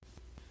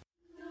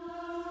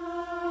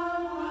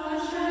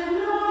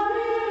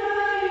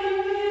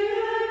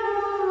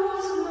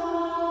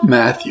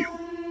Matthew,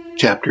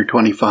 chapter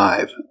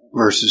 25,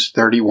 verses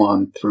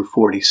 31 through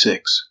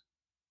 46.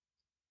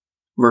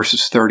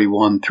 Verses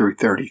 31 through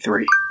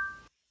 33.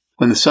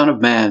 When the Son of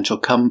Man shall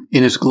come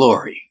in his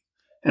glory,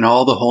 and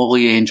all the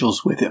holy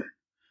angels with him,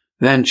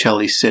 then shall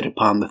he sit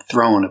upon the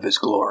throne of his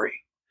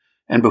glory.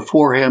 And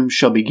before him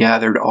shall be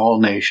gathered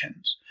all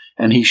nations,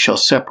 and he shall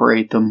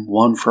separate them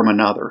one from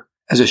another,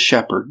 as a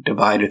shepherd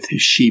divideth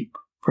his sheep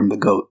from the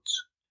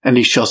goats. And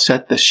he shall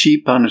set the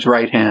sheep on his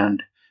right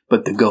hand,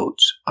 but the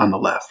goats on the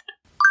left.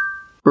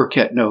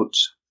 Burkett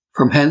notes,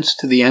 from hence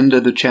to the end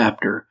of the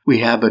chapter, we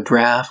have a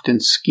draft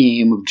and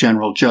scheme of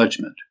general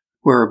judgment,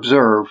 where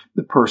observe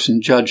the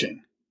person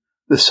judging,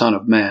 the Son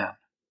of Man,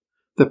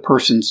 the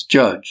persons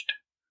judged,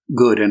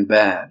 good and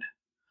bad,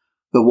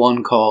 the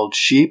one called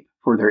sheep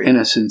for their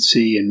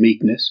innocency and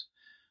meekness,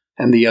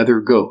 and the other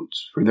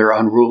goats for their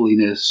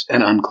unruliness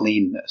and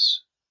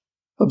uncleanness.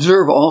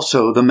 Observe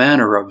also the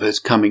manner of his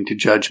coming to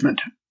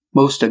judgment,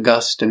 most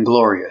august and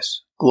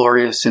glorious,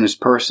 glorious in his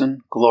person,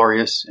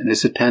 glorious in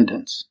his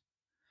attendance.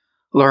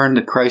 Learn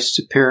that Christ's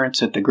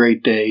appearance at the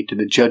great day to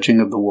the judging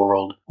of the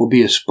world will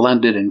be a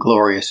splendid and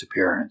glorious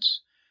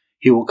appearance.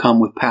 He will come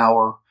with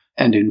power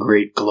and in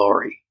great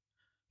glory,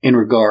 in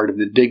regard of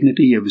the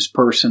dignity of his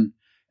person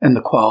and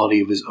the quality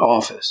of his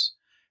office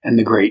and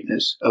the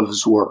greatness of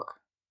his work.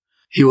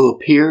 He will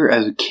appear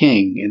as a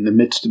king in the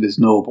midst of his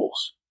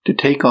nobles, to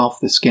take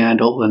off the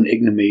scandal and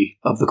ignominy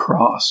of the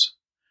cross,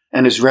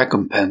 and his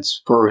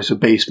recompense for his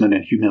abasement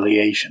and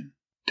humiliation,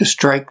 to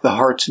strike the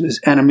hearts of his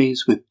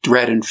enemies with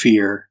dread and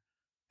fear,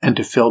 and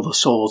to fill the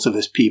souls of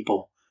his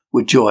people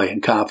with joy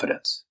and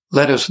confidence.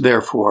 Let us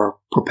therefore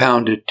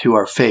propound it to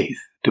our faith,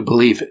 to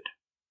believe it,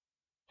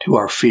 to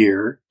our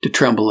fear, to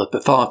tremble at the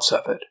thoughts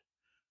of it,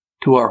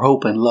 to our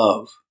hope and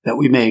love, that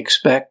we may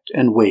expect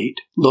and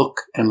wait,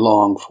 look and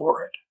long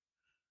for it.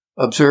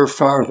 Observe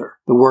farther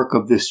the work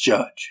of this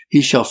judge.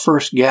 He shall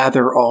first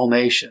gather all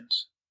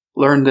nations.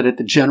 Learn that at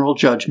the general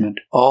judgment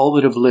all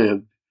that have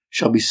lived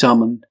shall be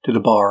summoned to the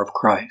bar of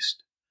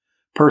Christ.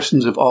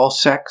 Persons of all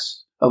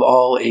sects, of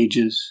all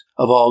ages,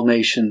 of all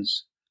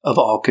nations, of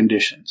all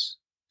conditions.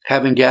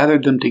 Having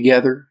gathered them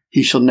together,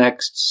 he shall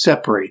next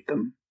separate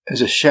them,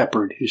 as a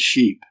shepherd his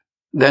sheep.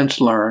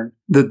 Thence learn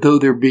that though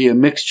there be a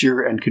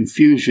mixture and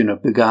confusion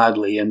of the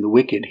godly and the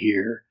wicked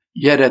here,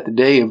 yet at the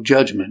day of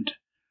judgment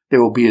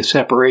there will be a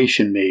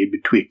separation made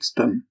betwixt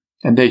them,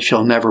 and they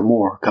shall never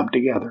more come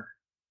together.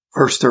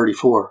 Verse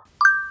 34.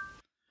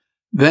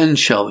 Then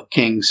shall the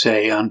king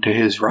say unto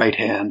his right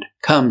hand,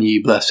 Come, ye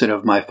blessed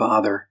of my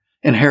Father,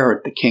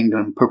 inherit the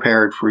kingdom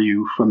prepared for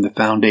you from the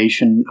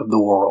foundation of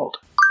the world.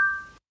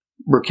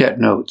 Burkett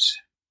notes,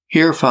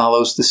 here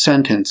follows the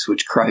sentence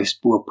which Christ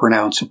will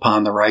pronounce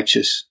upon the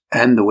righteous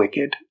and the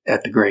wicked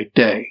at the great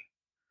day.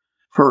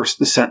 First,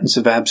 the sentence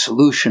of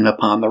absolution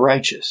upon the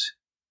righteous.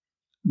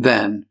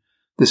 Then,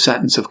 the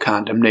sentence of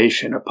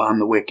condemnation upon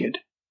the wicked.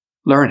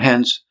 Learn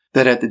hence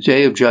that at the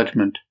day of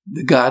judgment,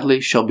 the godly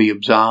shall be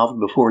absolved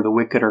before the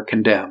wicked are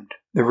condemned.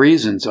 The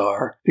reasons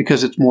are,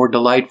 because it's more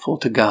delightful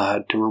to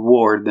God to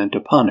reward than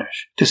to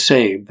punish, to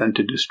save than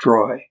to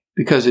destroy,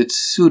 because it's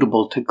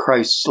suitable to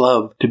Christ's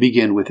love to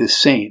begin with his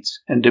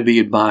saints and to be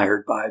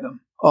admired by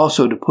them.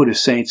 Also to put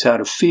his saints out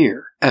of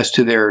fear as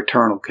to their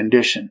eternal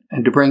condition,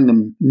 and to bring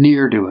them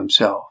near to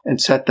himself and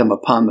set them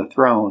upon the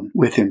throne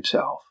with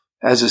himself,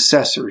 as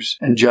assessors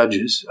and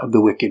judges of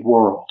the wicked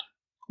world.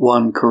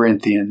 1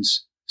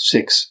 Corinthians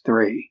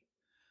 6:3.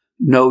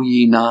 Know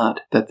ye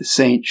not that the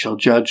saints shall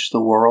judge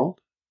the world?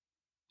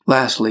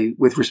 Lastly,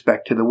 with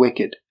respect to the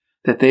wicked,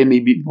 that they may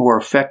be more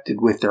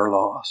affected with their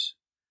loss,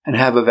 and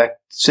have a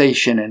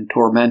vexation and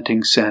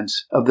tormenting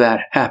sense of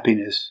that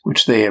happiness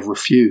which they have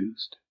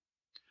refused.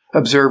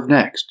 Observe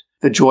next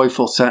the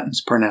joyful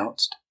sentence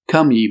pronounced,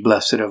 Come ye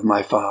blessed of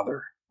my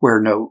Father, where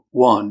note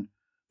 1,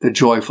 the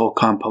joyful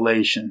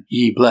compilation,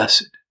 ye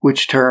blessed,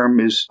 which term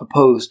is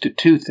opposed to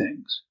two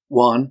things.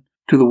 1,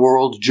 to the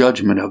world's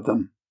judgment of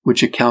them,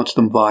 which accounts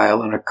them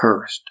vile and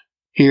accursed.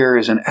 Here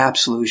is an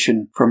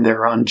absolution from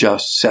their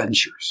unjust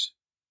censures.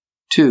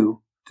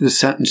 2, to the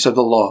sentence of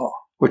the law,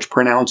 which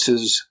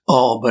pronounces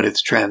all but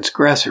its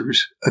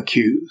transgressors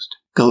accused.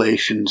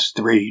 Galatians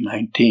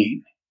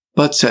 3:19.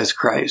 But, says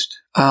Christ,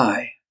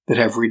 I, that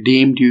have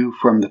redeemed you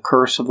from the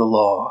curse of the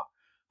law,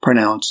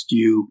 pronounced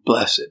you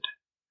blessed.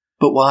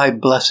 But why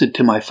blessed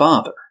to my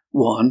Father?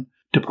 1,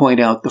 to point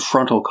out the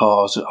frontal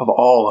cause of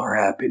all our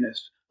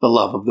happiness, the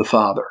love of the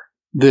Father.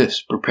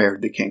 This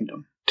prepared the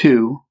kingdom.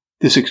 2,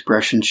 this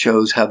expression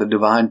shows how the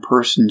divine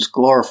persons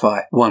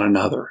glorify one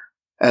another.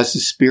 As the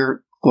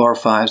Spirit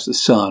glorifies the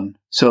Son,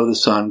 so the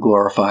Son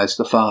glorifies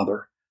the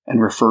Father,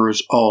 and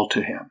refers all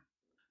to him.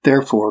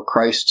 Therefore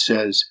Christ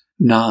says,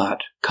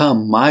 not,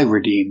 Come, my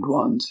redeemed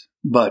ones,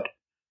 but,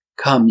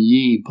 Come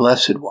ye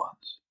blessed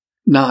ones.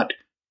 Not,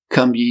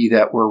 Come ye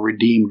that were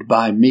redeemed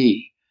by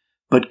me,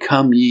 but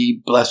come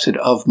ye blessed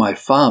of my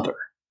Father.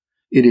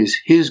 It is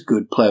his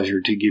good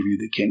pleasure to give you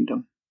the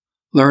kingdom.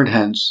 Learn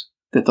hence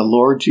that the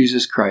Lord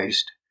Jesus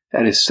Christ,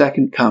 at his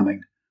second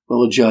coming,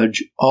 will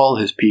judge all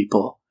his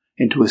people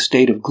into a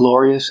state of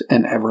glorious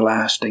and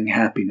everlasting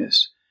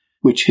happiness,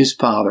 which his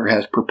Father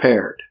has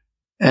prepared,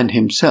 and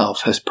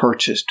himself has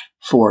purchased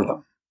for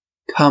them.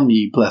 Come,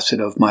 ye blessed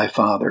of my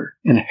Father,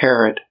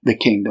 inherit the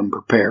kingdom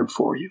prepared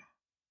for you.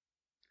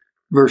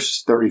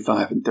 Verses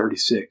 35 and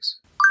 36.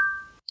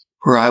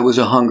 For I was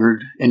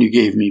a-hungered, and you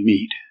gave me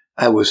meat.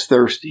 I was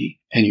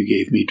thirsty, and you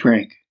gave me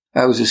drink.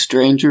 I was a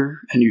stranger,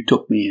 and you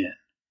took me in.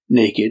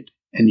 Naked,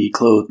 and ye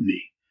clothed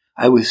me.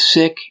 I was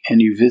sick,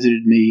 and you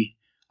visited me.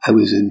 I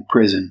was in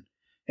prison,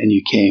 and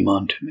you came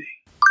unto me.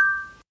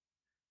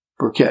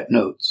 Burkett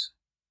notes,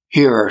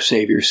 here our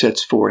Savior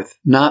sets forth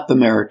not the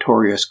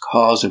meritorious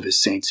cause of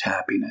his saints'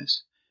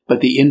 happiness,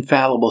 but the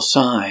infallible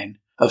sign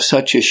of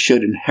such as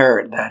should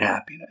inherit that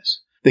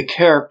happiness, the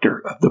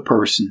character of the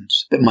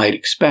persons that might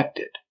expect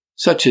it,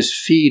 such as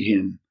feed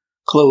him,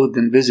 clothed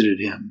and visited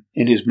him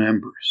in his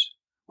members.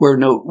 Where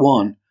note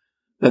 1,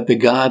 that the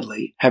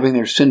godly, having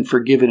their sin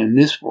forgiven in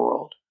this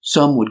world,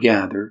 some would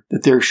gather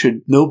that there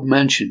should no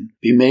mention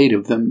be made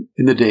of them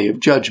in the day of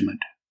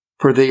judgment.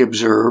 For they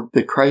observe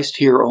that Christ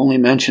here only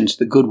mentions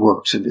the good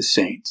works of his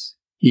saints.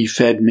 Ye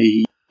fed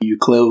me, you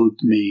clothed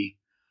me,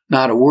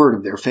 not a word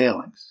of their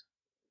failings.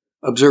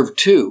 Observe,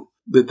 too,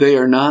 that they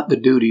are not the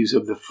duties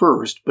of the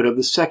first, but of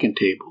the second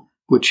table,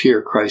 which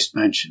here Christ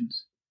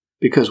mentions,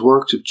 because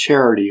works of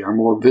charity are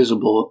more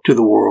visible to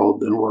the world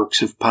than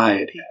works of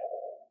piety.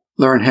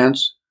 Learn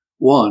hence,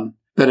 1,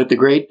 that at the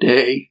great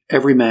day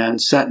every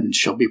man's sentence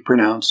shall be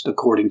pronounced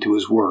according to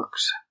his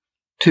works.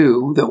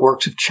 2, that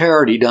works of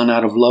charity done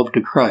out of love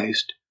to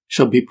Christ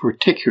shall be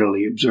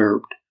particularly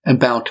observed and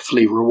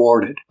bountifully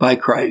rewarded by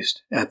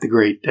Christ at the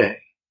great day.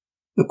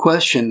 The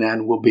question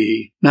then will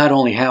be, not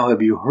only how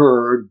have you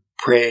heard,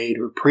 prayed,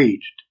 or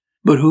preached,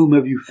 but whom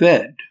have you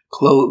fed,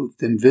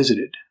 clothed, and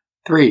visited?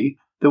 3,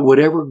 that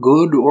whatever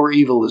good or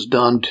evil is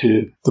done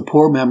to the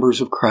poor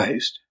members of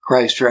Christ,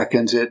 Christ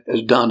reckons it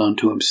as done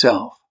unto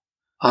himself.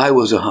 I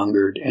was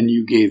a-hungered, and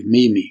you gave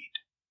me meat.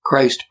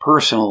 Christ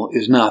personal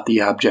is not the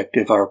object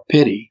of our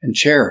pity and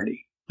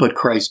charity, but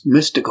Christ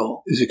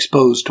mystical is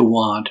exposed to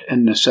want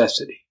and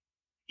necessity.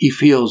 He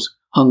feels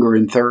hunger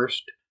and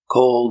thirst,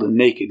 cold and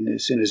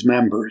nakedness in his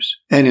members,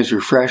 and is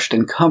refreshed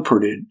and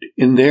comforted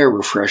in their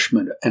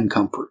refreshment and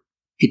comfort.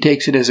 He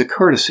takes it as a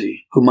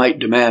courtesy who might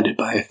demand it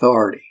by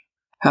authority.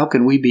 How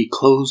can we be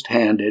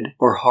closed-handed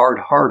or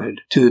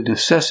hard-hearted to the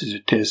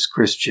necessitous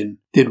Christian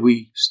did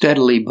we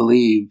steadily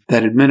believe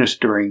that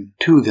administering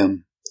to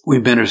them we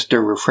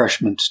minister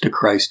refreshments to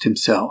Christ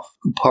himself,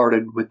 who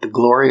parted with the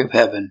glory of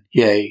heaven,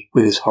 yea,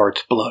 with his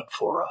heart's blood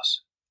for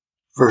us.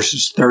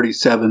 Verses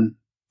 37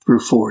 through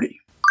 40.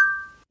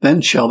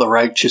 Then shall the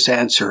righteous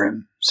answer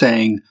him,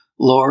 saying,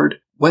 Lord,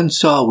 when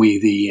saw we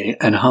thee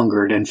and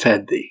hungered and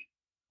fed thee,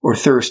 or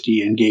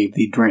thirsty and gave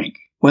thee drink?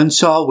 When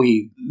saw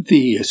we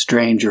thee a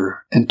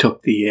stranger and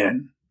took thee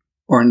in,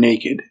 or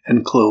naked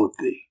and clothed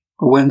thee?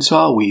 Or when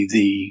saw we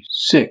thee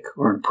sick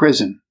or in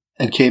prison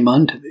and came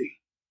unto thee?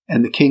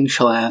 And the king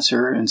shall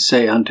answer and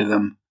say unto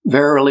them,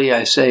 Verily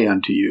I say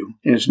unto you,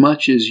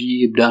 inasmuch as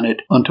ye have done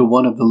it unto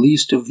one of the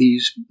least of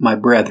these my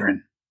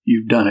brethren,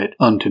 you've done it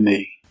unto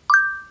me.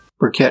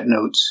 Burkett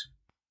notes,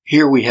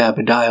 here we have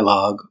a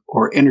dialogue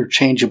or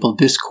interchangeable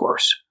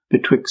discourse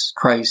betwixt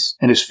Christ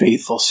and his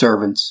faithful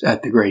servants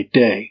at the great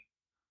day,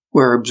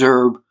 where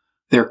observe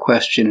their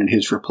question and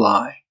his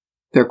reply.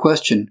 Their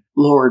question,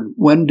 Lord,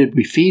 when did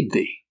we feed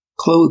thee,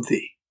 clothe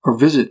thee, or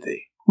visit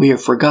thee? We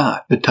have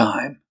forgot the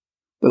time,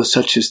 though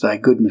such is thy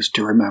goodness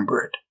to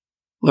remember it.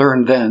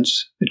 Learn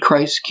thence that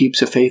Christ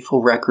keeps a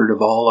faithful record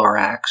of all our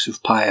acts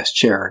of pious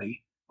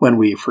charity when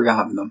we have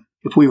forgotten them.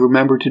 If we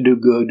remember to do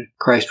good,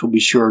 Christ will be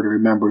sure to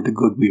remember the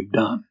good we have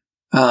done.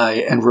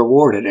 Aye, and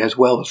reward it as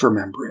well as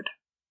remember it.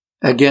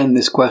 Again,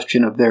 this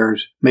question of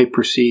theirs may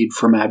proceed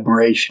from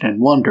admiration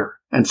and wonder,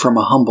 and from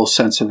a humble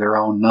sense of their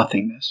own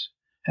nothingness,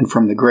 and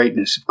from the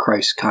greatness of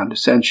Christ's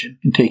condescension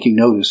in taking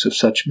notice of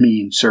such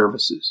mean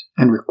services,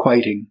 and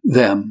requiting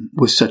them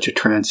with such a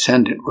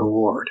transcendent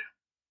reward.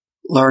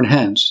 Learn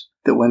hence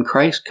that when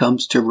Christ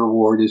comes to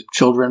reward his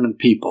children and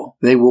people,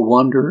 they will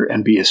wonder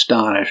and be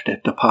astonished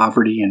at the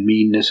poverty and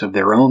meanness of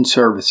their own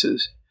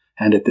services,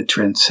 and at the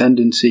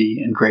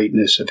transcendency and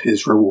greatness of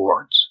his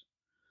rewards.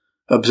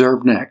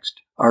 Observe next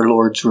our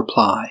Lord's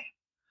reply.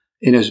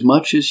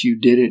 Inasmuch as you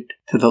did it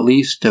to the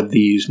least of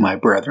these my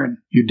brethren,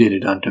 you did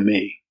it unto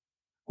me.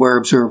 Where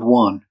observe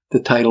 1,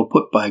 the title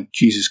put by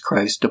Jesus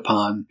Christ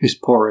upon his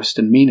poorest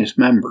and meanest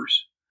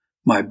members,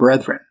 my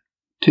brethren.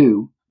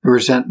 2, the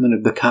resentment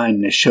of the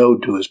kindness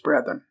showed to his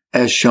brethren,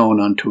 as shown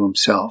unto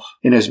himself.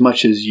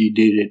 Inasmuch as ye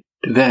did it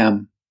to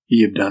them,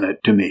 ye have done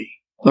it to me.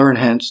 Learn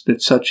hence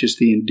that such is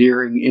the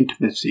endearing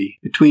intimacy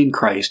between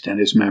Christ and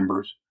his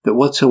members, that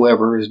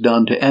whatsoever is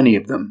done to any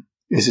of them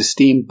is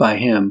esteemed by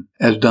him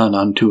as done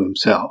unto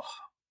himself.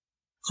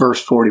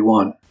 Verse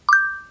 41.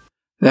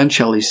 Then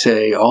shall he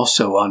say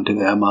also unto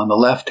them on the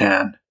left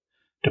hand,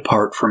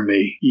 Depart from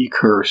me, ye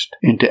cursed,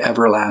 into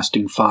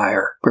everlasting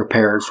fire,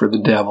 prepared for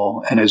the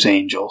devil and his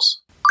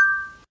angels.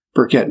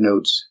 Burkett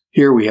notes,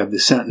 here we have the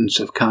sentence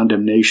of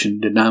condemnation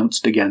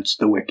denounced against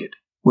the wicked,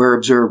 where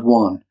observe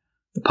 1,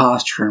 the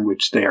posture in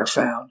which they are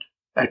found,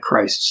 at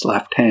Christ's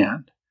left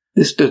hand,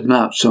 This does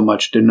not so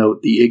much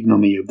denote the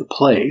ignominy of the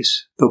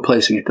place, though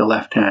placing at the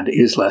left hand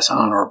is less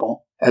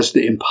honorable, as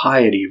the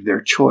impiety of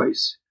their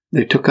choice.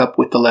 They took up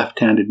with the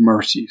left-handed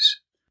mercies,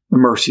 the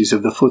mercies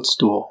of the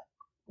footstool,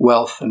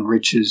 wealth and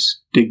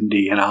riches,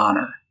 dignity and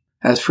honor.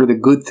 As for the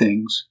good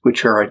things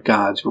which are at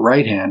God's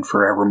right hand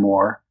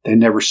forevermore, they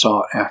never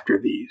sought after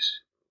these.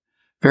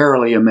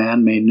 Verily, a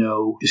man may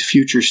know his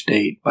future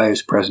state by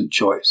his present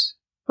choice.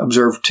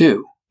 Observe,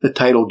 too, the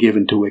title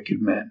given to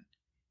wicked men,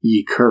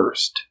 ye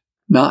cursed.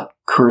 Not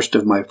cursed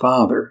of my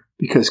father,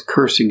 because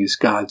cursing is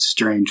God's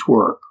strange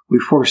work. We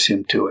force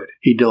him to it.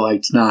 He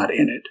delights not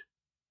in it.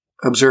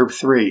 Observe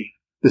 3,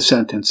 the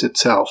sentence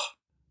itself.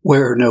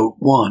 Where, note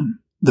 1,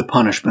 the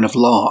punishment of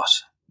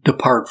loss.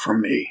 Depart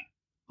from me.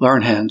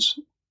 Learn hence,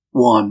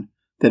 1,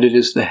 that it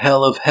is the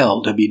hell of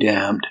hell to be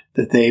damned,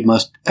 that they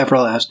must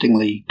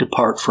everlastingly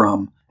depart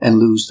from and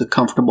lose the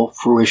comfortable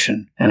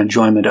fruition and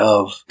enjoyment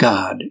of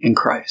God in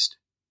Christ.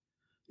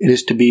 It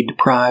is to be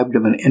deprived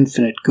of an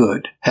infinite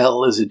good.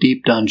 Hell is a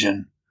deep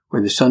dungeon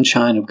where the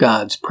sunshine of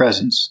God's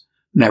presence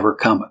never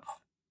cometh.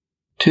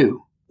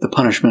 2, the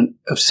punishment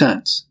of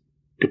sense.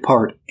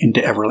 Depart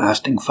into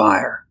everlasting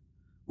fire.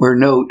 Where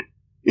note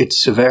its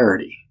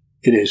severity,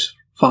 it is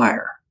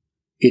fire.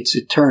 Its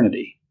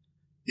eternity,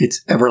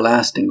 its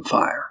everlasting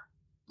fire.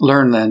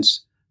 Learn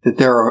thence that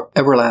there are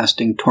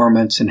everlasting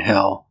torments in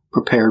hell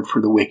prepared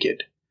for the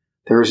wicked.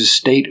 There is a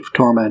state of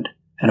torment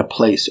and a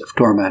place of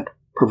torment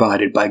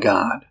provided by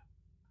God.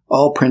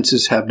 All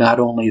princes have not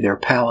only their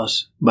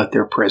palace, but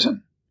their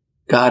prison.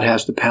 God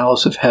has the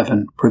palace of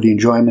heaven for the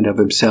enjoyment of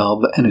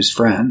himself and his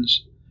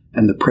friends,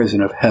 and the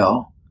prison of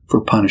hell for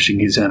punishing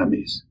his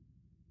enemies.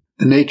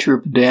 The nature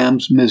of the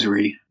damned's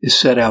misery is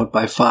set out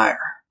by fire.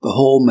 The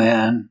whole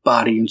man,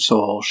 body, and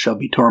soul shall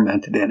be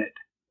tormented in it.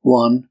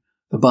 1,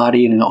 the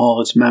body and in all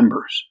its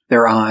members,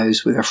 their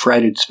eyes with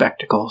affrighted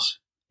spectacles,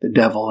 the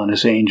devil and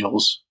his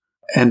angels,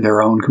 and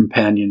their own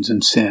companions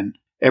in sin.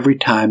 Every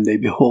time they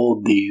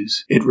behold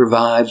these, it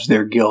revives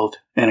their guilt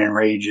and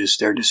enrages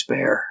their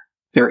despair.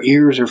 Their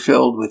ears are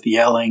filled with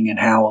yelling and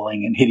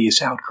howling and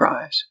hideous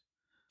outcries.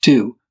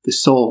 2, the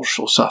soul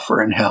shall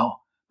suffer in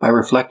hell by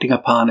reflecting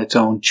upon its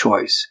own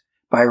choice,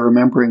 by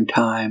remembering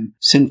time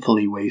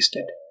sinfully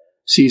wasted,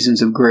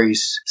 seasons of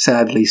grace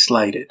sadly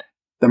slighted,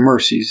 the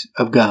mercies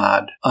of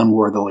God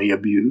unworthily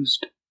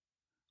abused.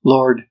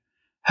 Lord,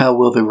 how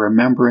will the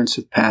remembrance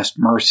of past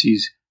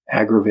mercies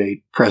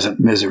aggravate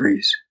present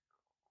miseries?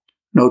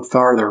 Note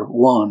farther,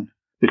 1,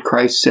 that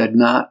Christ said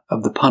not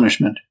of the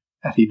punishment,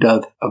 as he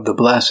doth of the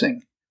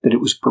blessing, that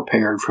it was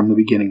prepared from the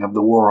beginning of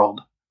the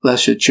world,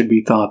 lest it should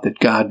be thought that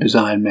God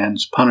designed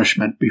men's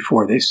punishment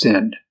before they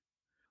sinned.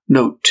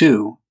 Note,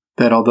 2,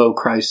 that although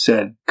Christ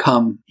said,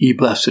 Come, ye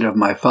blessed of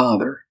my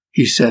Father,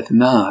 he saith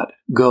not,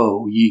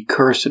 Go, ye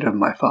cursed of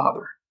my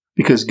Father,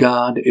 because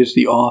God is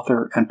the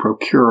author and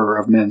procurer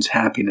of men's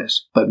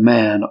happiness, but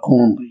man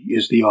only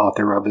is the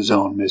author of his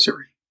own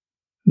misery.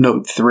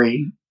 Note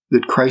 3,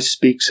 that Christ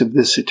speaks of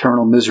this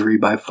eternal misery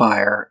by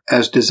fire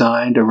as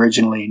designed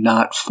originally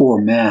not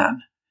for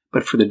man,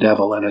 but for the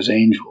devil and his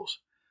angels.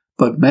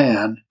 But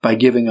man, by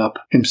giving up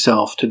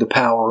himself to the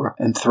power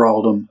and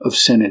thraldom of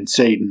sin and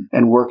Satan,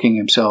 and working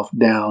himself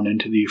down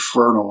into the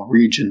infernal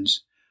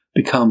regions,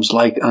 becomes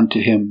like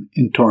unto him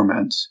in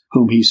torments,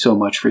 whom he so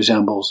much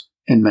resembles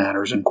in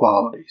manners and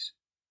qualities.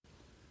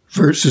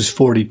 Verses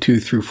 42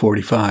 through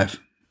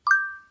 45.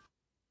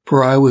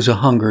 For I was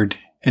a-hungered,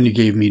 and you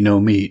gave me no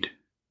meat.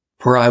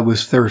 For I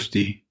was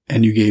thirsty,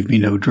 and you gave me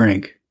no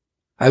drink.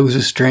 I was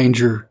a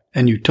stranger,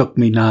 and you took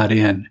me not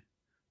in.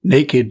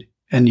 Naked,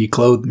 and ye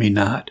clothed me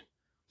not.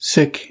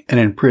 Sick and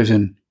in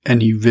prison,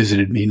 and ye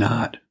visited me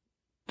not.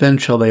 Then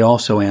shall they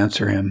also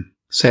answer him,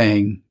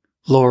 saying,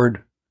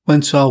 Lord,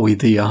 when saw we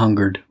thee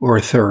a-hungered, or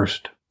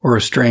athirst, or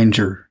a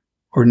stranger,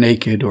 or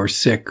naked, or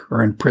sick,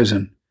 or in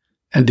prison,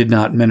 and did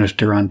not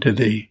minister unto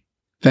thee?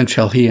 Then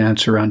shall he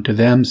answer unto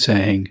them,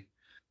 saying,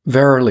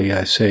 Verily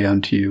I say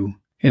unto you,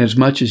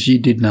 inasmuch as ye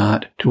did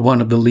not to one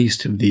of the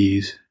least of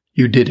these,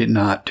 you did it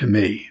not to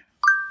me.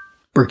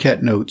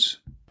 Burkett notes,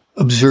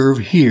 Observe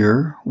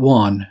here,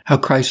 1, how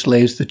Christ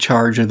lays the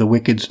charge of the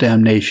wicked's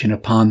damnation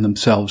upon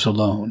themselves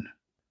alone.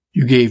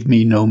 You gave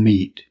me no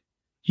meat.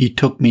 Ye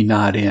took me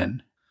not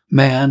in.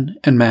 Man,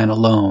 and man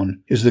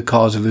alone, is the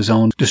cause of his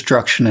own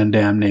destruction and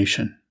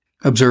damnation.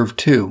 Observe,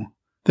 2,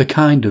 the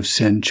kind of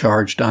sin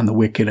charged on the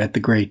wicked at the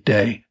great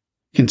day.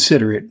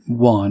 Consider it,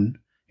 1,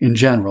 in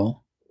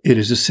general, it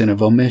is a sin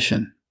of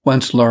omission.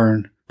 Whence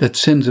learn that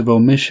sins of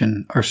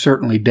omission are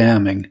certainly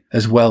damning,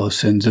 as well as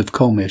sins of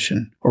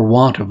commission, or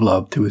want of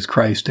love to his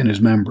Christ and his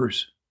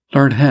members.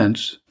 Learn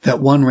hence that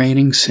one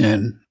reigning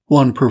sin,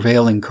 one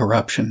prevailing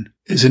corruption,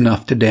 is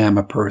enough to damn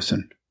a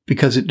person,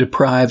 because it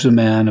deprives a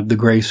man of the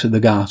grace of the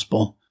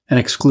gospel and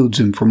excludes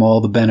him from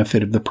all the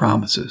benefit of the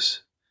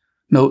promises.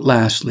 Note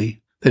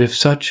lastly, that if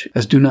such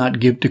as do not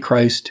give to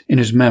Christ in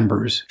his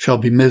members shall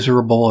be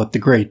miserable at the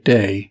great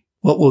day,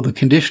 what will the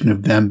condition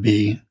of them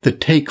be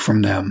that take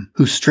from them,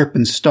 who strip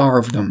and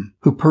starve them,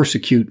 who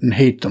persecute and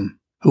hate them,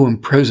 who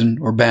imprison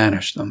or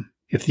banish them?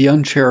 If the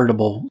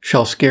uncharitable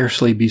shall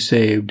scarcely be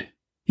saved,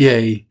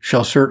 yea,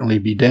 shall certainly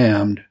be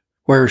damned.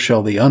 Where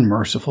shall the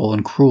unmerciful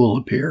and cruel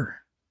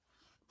appear?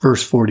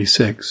 Verse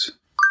 46.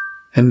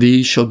 And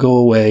these shall go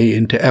away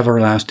into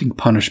everlasting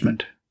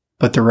punishment,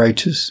 but the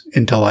righteous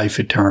into life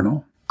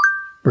eternal.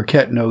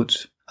 Burkitt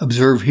notes,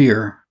 observe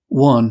here,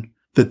 1.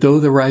 That though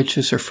the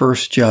righteous are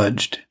first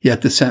judged,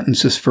 yet the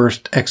sentence is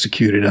first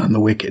executed on the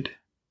wicked.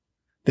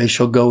 They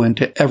shall go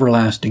into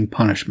everlasting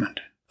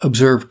punishment.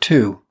 Observe,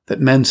 2, that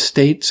men's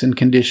states and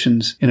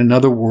conditions in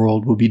another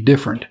world will be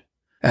different,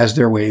 as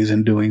their ways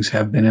and doings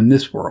have been in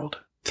this world.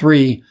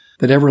 3,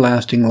 that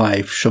everlasting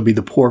life shall be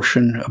the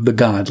portion of the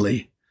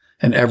godly,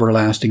 and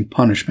everlasting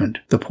punishment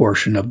the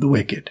portion of the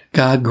wicked.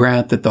 God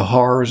grant that the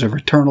horrors of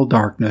eternal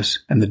darkness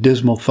and the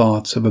dismal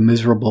thoughts of a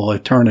miserable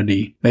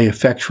eternity may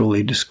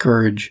effectually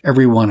discourage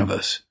every one of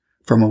us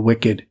from a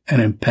wicked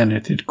and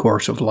impenitent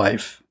course of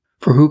life.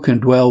 For who can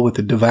dwell with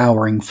the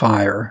devouring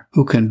fire?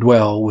 Who can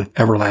dwell with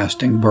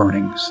everlasting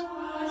burnings?